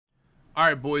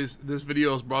Alright boys, this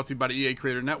video is brought to you by the EA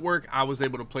Creator Network. I was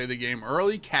able to play the game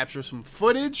early, capture some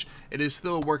footage. It is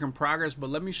still a work in progress, but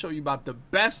let me show you about the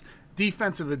best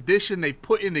defensive addition they've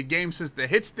put in the game since the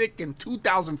hit stick in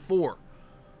 2004.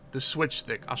 The switch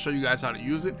stick. I'll show you guys how to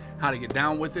use it, how to get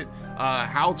down with it,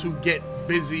 how to get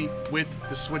busy with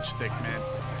the switch stick, man.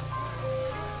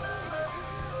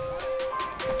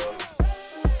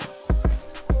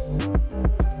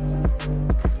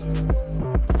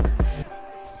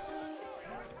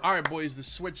 Alright boys, the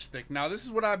switch stick. Now this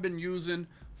is what I've been using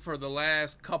for the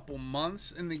last couple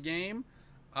months in the game.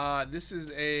 This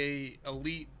is a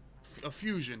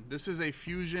Fusion. This is a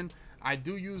Fusion. I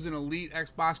do use an Elite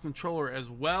Xbox controller as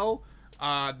well.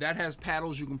 That has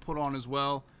paddles you can put on as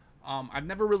well. I've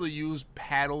never really used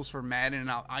paddles for Madden,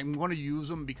 and I'm going to use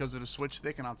them because of the switch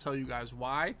stick, and I'll tell you guys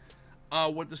why.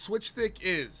 What the switch stick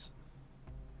is,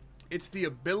 it's the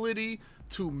ability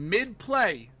to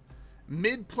mid-play,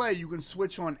 you can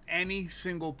switch on any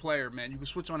single player, man. You can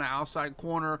switch on an outside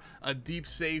corner, a deep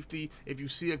safety. If you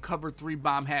see a cover 3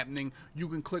 bomb happening, you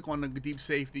can click on the deep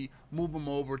safety, move them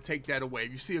over, take that away.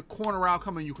 If you see a corner out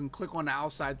coming, you can click on the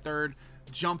outside third,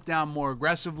 jump down more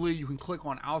aggressively. You can click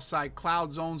on outside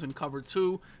cloud zones and cover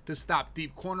 2 to stop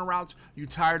deep corner routes. You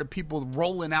tired of people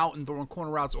rolling out and throwing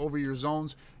corner routes over your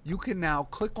zones? You can now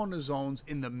click on the zones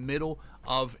in the middle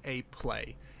of a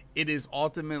play. It is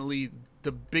ultimately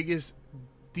the biggest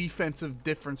defensive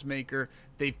difference maker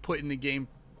they've put in the game.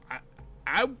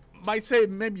 I might say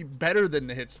maybe better than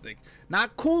the hit stick.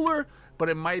 Not cooler, but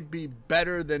it might be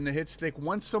better than the hit stick.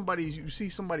 Once you see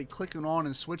somebody clicking on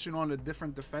and switching on to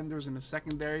different defenders in the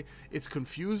secondary, it's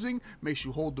confusing, makes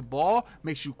you hold the ball,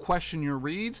 makes you question your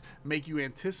reads, make you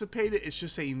anticipate it. It's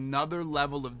just another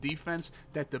level of defense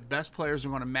that the best players are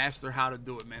going to master how to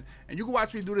do it, man. And you can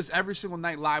watch me do this every single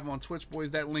night live on Twitch,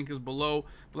 boys. That link is below.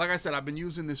 But like I said, I've been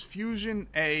using this Fusion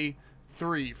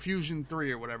Fusion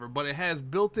 3 or whatever, but it has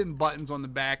built-in buttons on the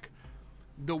back.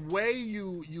 The way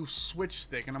you switch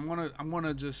stick, and I'm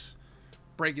gonna just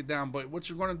break it down, but what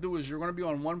you're gonna do is you're gonna be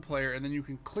on one player, and then you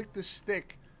can click the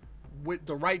stick with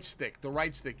the right stick.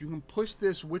 You can push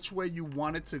this which way you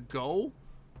want it to go.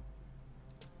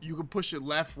 You can push it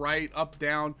left, right, up,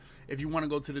 down. If you want to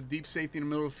go to the deep safety in the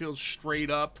middle of the field, straight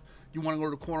up. You want to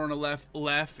go to the corner on the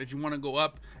left. If you want to go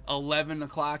up 11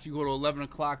 o'clock, you go to 11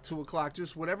 o'clock, 2 o'clock,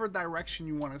 just whatever direction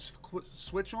you want to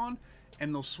switch on,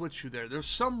 and they'll switch you there. There's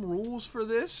some rules for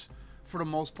this for the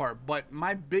most part, but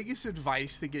my biggest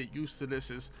advice to get used to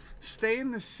this is stay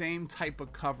in the same type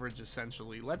of coverage,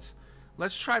 essentially. Let's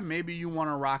try, maybe you want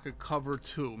to rock a cover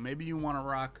 2. Maybe you want to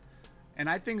rock, and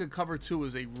I think a cover 2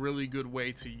 is a really good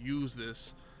way to use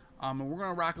this. And we're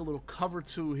going to rock a little cover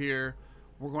 2 here.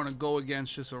 We're going to go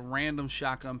against just a random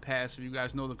shotgun pass. If you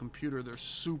guys know the computer, they're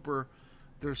super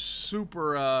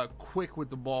quick with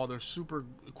the ball. They're super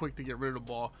quick to get rid of the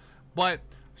ball. But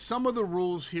some of the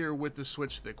rules here with the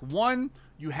switch stick. One,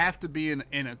 you have to be in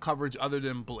a coverage other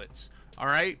than blitz. All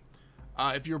right?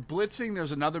 If you're blitzing,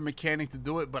 there's another mechanic to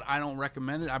do it, but I don't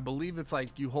recommend it. I believe it's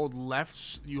like you hold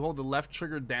the left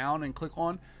trigger down and click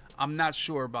on. I'm not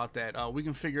sure about that. We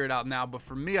can figure it out now. But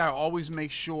for me, I always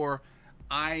make sure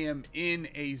I am in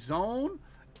a zone,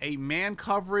 a man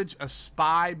coverage, a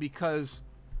spy, because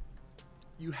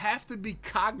you have to be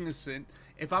cognizant.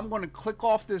 If I'm going to click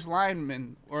off this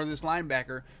lineman or this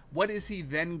linebacker, what is he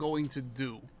then going to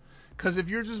do? Because if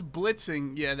you're just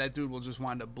blitzing, yeah, that dude will just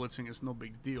wind up blitzing. It's no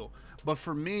big deal. But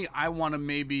for me, I want to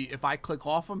maybe, if I click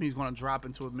off him, he's going to drop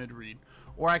into a mid-read.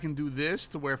 Or I can do this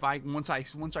to where if once I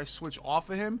switch off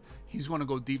of him, he's going to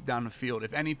go deep down the field.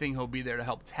 If anything, he'll be there to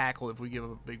help tackle if we give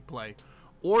him a big play.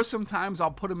 Or sometimes I'll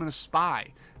put him in a spy.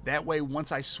 That way,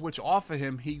 once I switch off of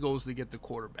him, he goes to get the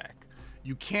quarterback.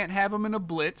 You can't have him in a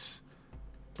blitz,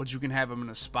 but you can have him in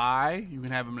a spy. You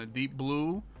can have him in a deep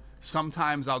blue.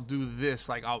 Sometimes I'll do this,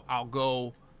 like I'll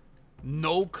go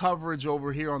no coverage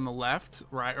over here on the left,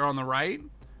 right, or on the right.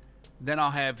 Then I'll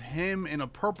have him in a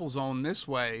purple zone this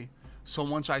way. So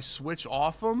once I switch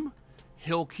off him,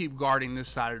 he'll keep guarding this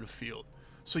side of the field.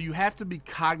 So you have to be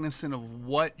cognizant of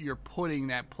what you're putting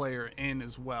that player in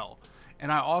as well.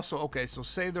 And I also, okay, so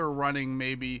say they're running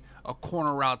maybe a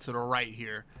corner route to the right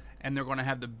here, and they're going to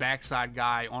have the backside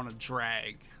guy on a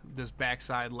drag, this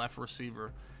backside left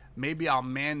receiver. Maybe I'll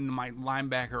man my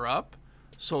linebacker up,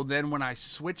 so then when I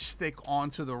switch stick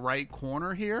onto the right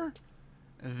corner here,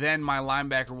 then my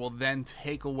linebacker will then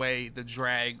take away the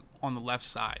drag on the left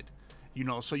side. You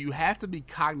know, so you have to be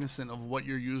cognizant of what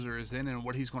your user is in and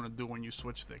what he's going to do when you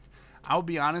switch stick. I'll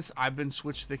be honest, I've been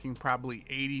switch sticking probably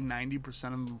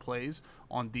 80-90% of the plays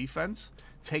on defense.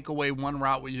 Take away one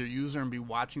route with your user and be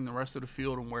watching the rest of the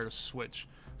field and where to switch.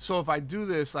 So if I do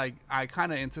this, like, I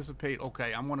kind of anticipate,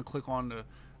 okay, I'm going to click on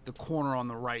the corner on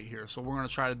the right here. So we're going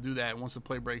to try to do that. Once the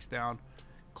play breaks down,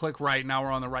 click right. Now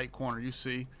we're on the right corner, you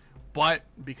see. But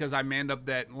because I manned up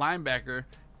that linebacker,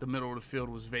 the middle of the field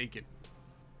was vacant.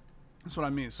 That's what I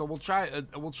mean. So we'll try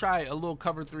a little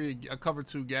cover 3, a cover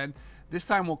 2 again. This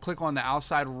time we'll click on the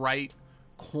outside right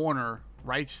corner,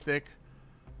 right stick.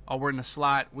 Oh, we're in the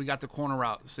slot. We got the corner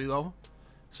route. See though?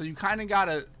 So you kind of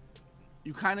gotta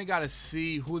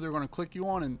see who they're gonna click you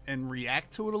on and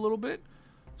react to it a little bit.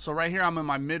 So right here I'm in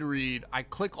my mid read. I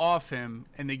click off him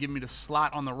and they give me the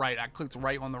slot on the right. I clicked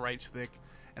right on the right stick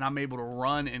and I'm able to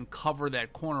run and cover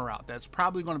that corner out. That's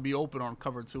probably gonna be open on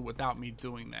cover 2 without me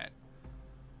doing that.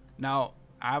 Now,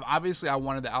 obviously I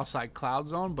wanted the outside cloud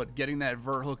zone, but getting that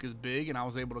vert hook is big and I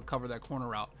was able to cover that corner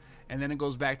route. And then it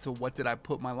goes back to what did I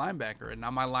put my linebacker in.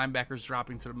 Now my linebacker's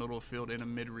dropping to the middle of the field in a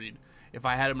mid-read. If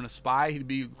I had him in a spy, he'd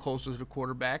be closer to the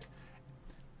quarterback.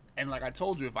 And like I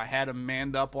told you, if I had him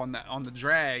manned up on the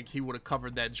drag, he would have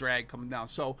covered that drag coming down.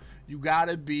 So you got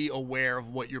to be aware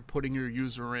of what you're putting your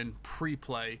user in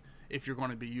pre-play if you're going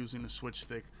to be using the switch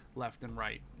stick left and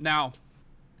right. Now,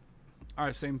 all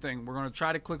right, same thing. We're going to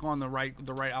try to click on the right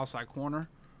outside corner.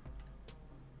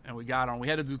 And we got on. We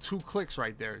had to do 2 clicks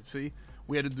right there. See?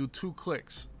 We had to do 2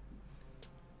 clicks.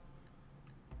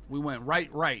 We went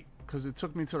right, because it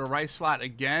took me to the right slot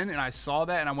again, and I saw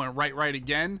that, and I went right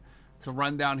again to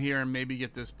run down here and maybe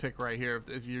get this pick right here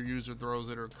if your user throws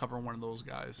it or cover one of those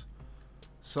guys.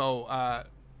 So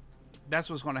that's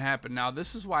what's going to happen. Now,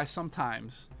 this is why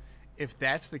sometimes, if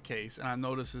that's the case, and I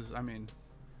know this is, I mean,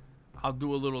 I'll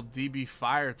do a little DB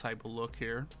fire type of look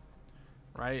here,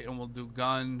 right? And we'll do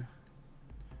gun,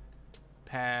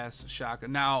 pass,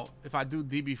 shotgun. Now, if I do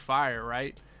DB fire,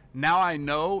 right? Now I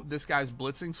know this guy's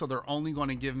blitzing, so they're only going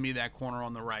to give me that corner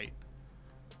on the right.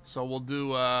 So we'll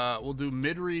do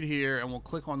mid read here, and we'll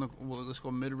click on the. Let's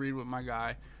go mid read with my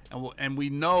guy, and we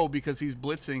know because he's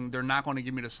blitzing, they're not going to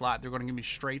give me the slot. They're going to give me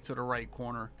straight to the right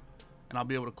corner, and I'll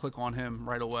be able to click on him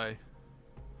right away.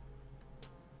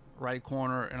 Right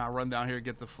corner, and I run down here,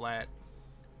 get the flat.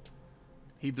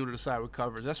 He threw to the side with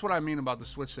coverage. That's what I mean about the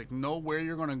switch stick. Know where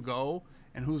you're going to go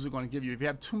and who's it going to give you. If you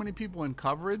have too many people in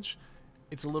coverage,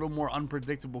 it's a little more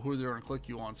unpredictable who they're going to click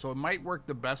you on. So it might work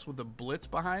the best with a blitz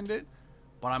behind it,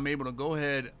 but I'm able to go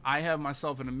ahead. I have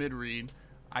myself in a mid read.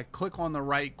 I click on the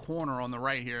right corner on the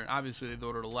right here. Obviously, they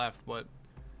go to the left, but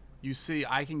you see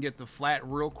I can get the flat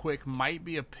real quick. Might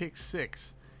be a pick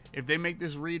 6. If they make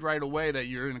this read right away that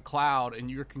you're in a cloud and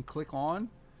you can click on,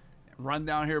 run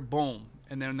down here, boom.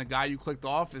 And then the guy you clicked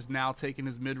off is now taking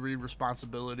his mid-read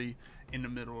responsibility in the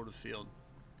middle of the field.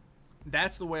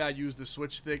 That's the way I use the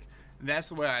switch stick. That's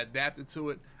the way I adapted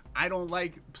to it. I don't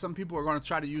like, some people are going to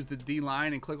try to use the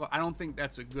D-line and click off. I don't think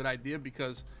that's a good idea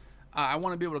because I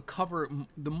want to be able to cover.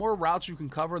 The more routes you can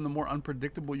cover and the more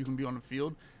unpredictable you can be on the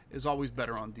field is always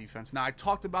better on defense. Now, I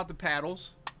talked about the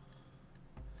paddles.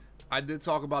 I did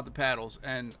talk about the paddles,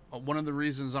 and one of the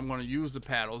reasons I'm going to use the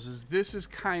paddles is this is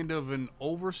kind of an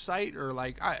oversight, or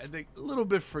like I a little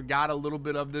bit forgot a little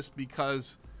bit of this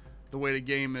because the way the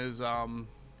game is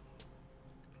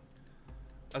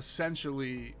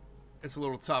essentially it's a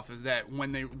little tough, is that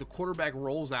when the quarterback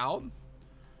rolls out,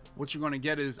 what you're going to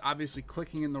get is obviously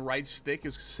clicking in the right stick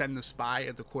is send the spy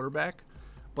at the quarterback,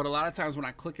 but a lot of times when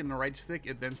I click in the right stick,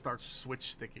 it then starts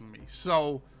switch sticking me.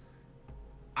 So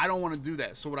I don't want to do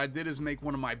that. So what I did is make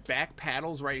one of my back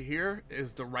paddles right here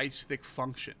is the right stick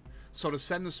function. So to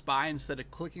send the spy, instead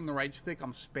of clicking the right stick,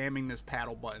 I'm spamming this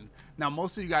paddle button. Now,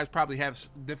 most of you guys probably have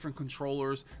different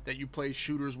controllers that you play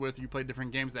shooters with. You play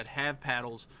different games that have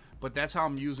paddles, but that's how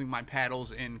I'm using my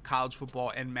paddles in college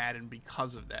football and Madden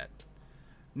because of that.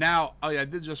 Now, oh yeah, I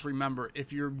did just remember,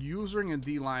 if you're using a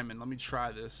D lineman, let me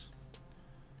try this.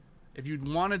 If you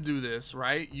want to do this,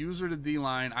 right, user to D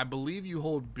line, I believe you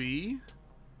hold B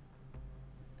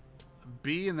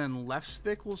and then left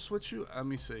stick will switch you. Let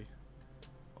me see.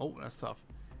 Oh, that's tough.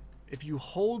 If you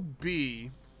hold B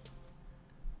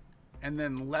and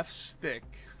then left stick,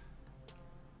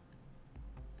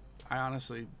 I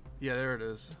honestly, yeah, there it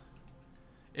is.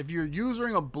 If you're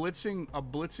using a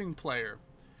blitzing player,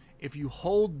 if you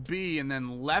hold B and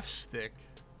then left stick,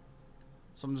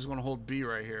 so I'm just going to hold B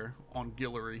right here on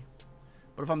Guillory.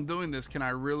 But if I'm doing this, can I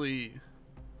really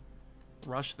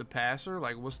rush the passer?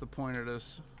 Like, what's the point of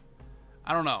this?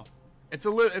 I don't know. It's a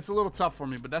little tough for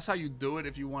me, but that's how you do it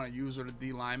if you want to use or the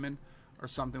D lineman or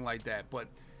something like that. But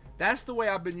that's the way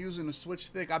I've been using the switch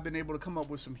stick. I've been able to come up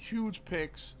with some huge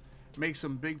picks, make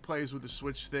some big plays with the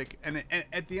switch stick. And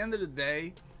at the end of the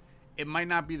day, it might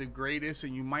not be the greatest,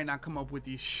 and you might not come up with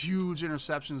these huge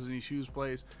interceptions and these huge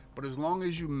plays, but as long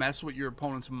as you mess with your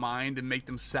opponent's mind and make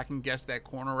them second guess that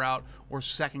corner route or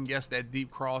second guess that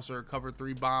deep cross or cover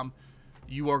 3 bomb,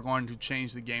 you are going to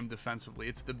change the game defensively.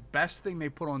 It's the best thing they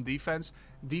put on defense.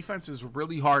 Defense is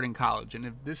really hard in college, and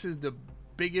if this is the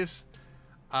biggest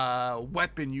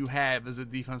weapon you have as a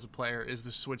defensive player, is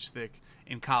the switch stick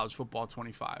in college football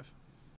 25.